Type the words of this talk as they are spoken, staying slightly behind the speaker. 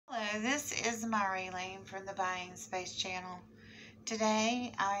This is Marilyn from the Buying Space channel.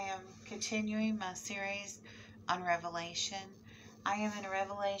 Today I am continuing my series on Revelation. I am in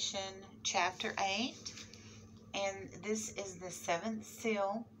Revelation chapter 8, and this is the seventh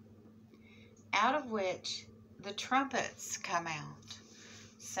seal, out of which the trumpets come out.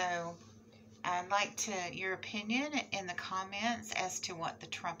 So I'd like your opinion in the comments as to what the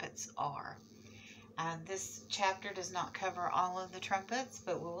trumpets are. This chapter does not cover all of the trumpets,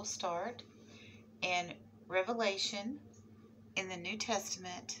 but we will start in Revelation in the New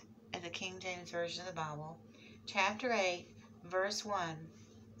Testament of the King James Version of the Bible, chapter 8, verse 1.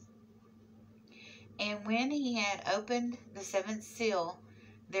 And when he had opened the seventh seal,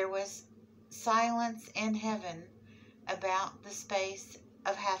 there was silence in heaven about the space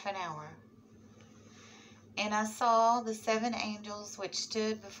of half an hour. And I saw the seven angels which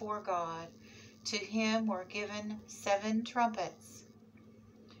stood before God. To him were given seven trumpets.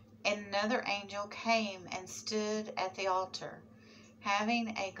 And another angel came and stood at the altar,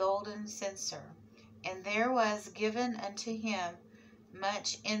 having a golden censer. And there was given unto him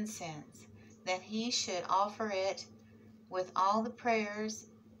much incense, that he should offer it with all the prayers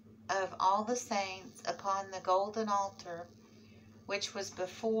of all the saints upon the golden altar, which was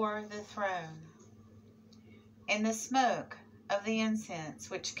before the throne. And the smoke of the incense,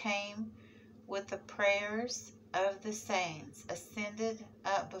 which came with the prayers of the saints, ascended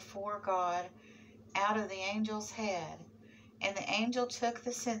up before God out of the angel's head. And the angel took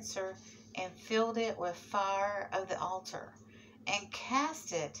the censer and filled it with fire of the altar, and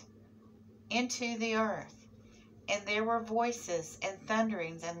cast it into the earth. And there were voices, and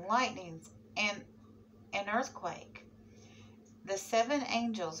thunderings, and lightnings, and an earthquake. The seven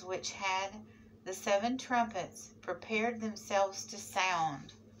angels which had the seven trumpets prepared themselves to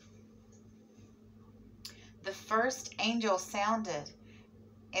sound. The first angel sounded,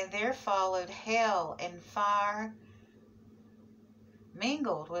 and there followed hail and fire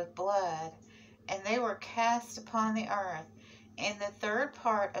mingled with blood, and they were cast upon the earth. And the third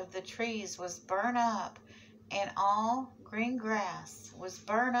part of the trees was burnt up, and all green grass was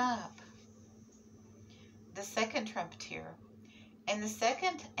burnt up. The second trumpeter. And the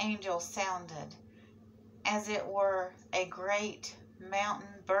second angel sounded, as it were a great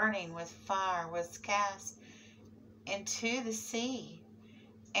mountain burning with fire was cast into the sea,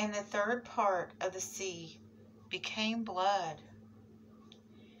 and the third part of the sea became blood.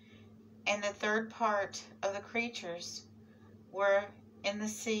 And the third part of the creatures were in the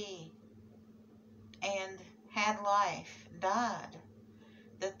sea and had life died.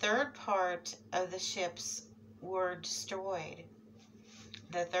 The third part of the ships were destroyed.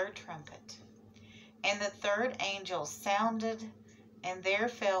 The third trumpet. And the third angel sounded, and there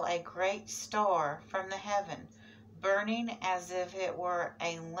fell a great star from the heaven, burning as if it were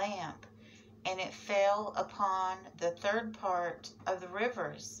a lamp, and it fell upon the third part of the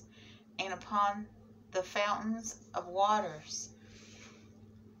rivers, and upon the fountains of waters.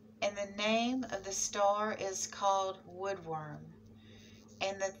 And the name of the star is called Woodworm.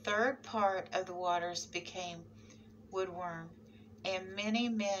 And the third part of the waters became woodworm, and many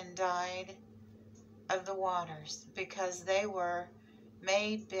men died of the waters, because they were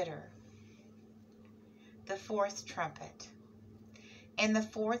made bitter. The fourth trumpet. And the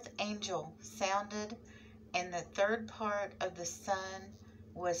fourth angel sounded, and the third part of the sun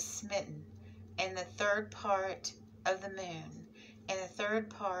was smitten, and the third part of the moon, and the third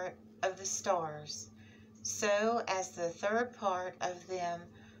part of the stars, so as the third part of them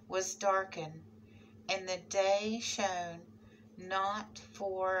was darkened, and the day shone not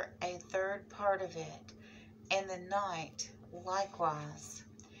for a third part of it, and the night likewise.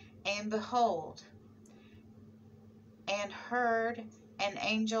 And behold, and heard an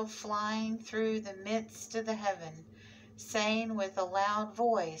angel flying through the midst of the heaven, saying with a loud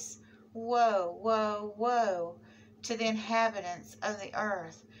voice, Woe, woe, woe to the inhabitants of the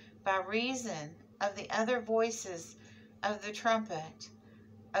earth, by reason of the other voices of the trumpet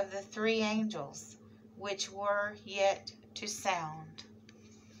of the three angels, which were yet to sound.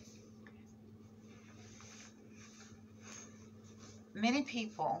 Many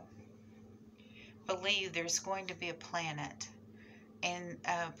people believe there's going to be a planet, and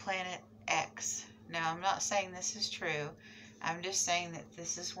planet X. Now, I'm not saying this is true. I'm just saying that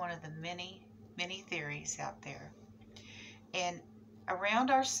this is one of the many, many theories out there. And around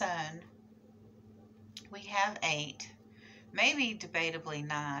our sun, we have 8, maybe debatably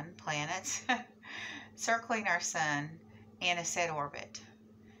 9 planets circling our sun in a set orbit.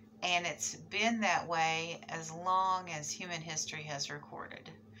 And it's been that way as long as human history has recorded.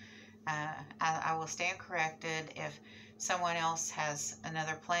 I will stand corrected if someone else has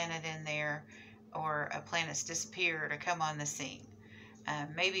another planet in there, or a planet's disappeared or come on the scene.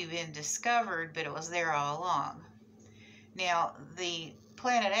 Maybe been discovered, but it was there all along. Now, the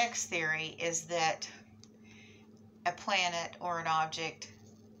Planet X theory is that a planet or an object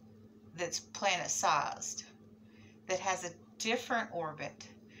that's planet-sized, that has a different orbit,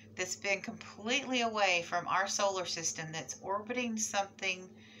 that's been completely away from our solar system, that's orbiting something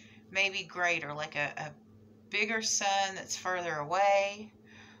maybe greater, like a bigger sun that's further away,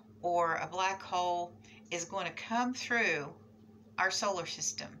 or a black hole, is going to come through our solar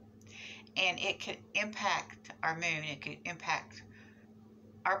system. And it could impact our moon, it could impact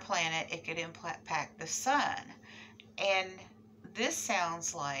our planet, it could impact the sun. And this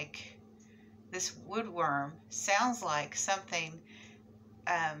sounds like, this woodworm sounds like something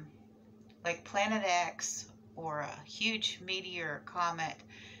like Planet X, or a huge meteor comet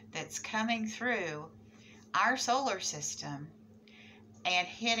that's coming through our solar system and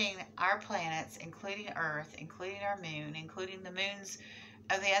hitting our planets, including Earth, including our moon, including the moons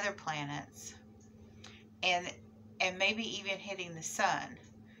of the other planets, and maybe even hitting the sun,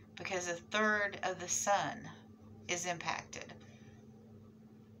 because a third of the sun is impacted.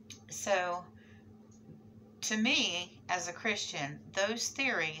 So, to me, as a Christian, those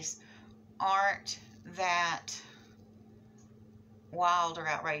theories aren't that wild or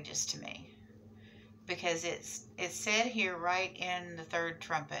outrageous to me, because it's said here right in the third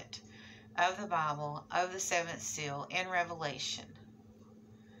trumpet of the Bible, of the seventh seal, in Revelation,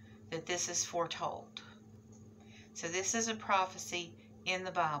 that this is foretold. So this is a prophecy in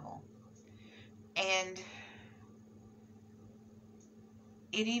the Bible. And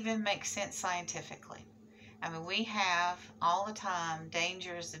it even makes sense scientifically. I mean, we have all the time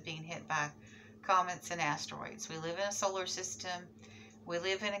dangers of being hit by comets and asteroids. We live in a solar system. We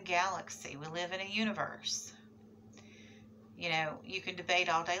live in a galaxy. We live in a universe. You know, you can debate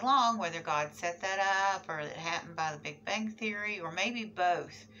all day long whether God set that up, or it happened by the Big Bang Theory, or maybe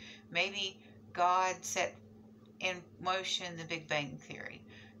both. Maybe God set in motion the Big Bang Theory.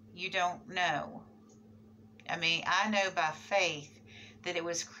 You don't know. I mean, I know by faith that it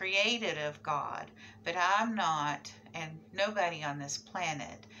was created of God, but I'm not, and nobody on this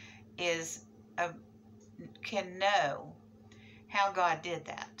planet can know how God did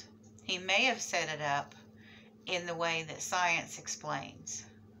that. He may have set it up in the way that science explains.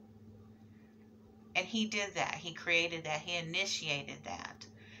 And he did that. He created that. He initiated that.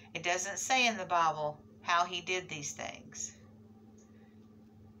 It doesn't say in the Bible how he did these things.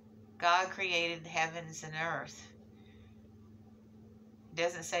 God created the heavens and earth. It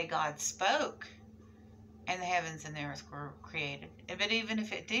doesn't say God spoke and the heavens and the earth were created. But even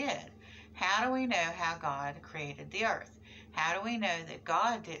if it did, how do we know how God created the earth? How do we know that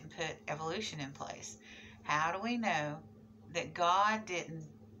God didn't put evolution in place? How do we know that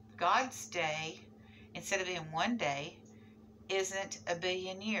God's day, instead of being one day, isn't a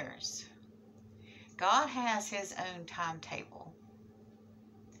billion years? God has his own timetable.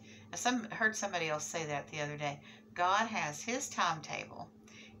 I heard somebody else say that the other day. God has his timetable.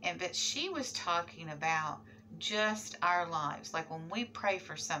 But she was talking about just our lives. Like when we pray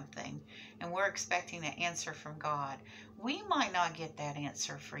for something and we're expecting an answer from God, we might not get that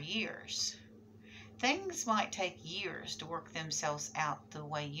answer for years. Things might take years to work themselves out the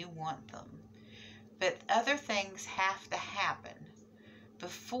way you want them. But other things have to happen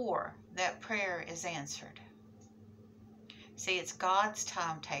before that prayer is answered. See, it's God's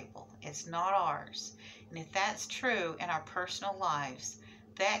timetable. It's not ours. And if that's true in our personal lives,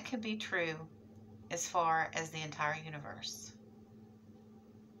 that can be true as far as the entire universe.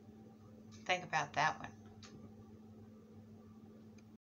 Think about that one.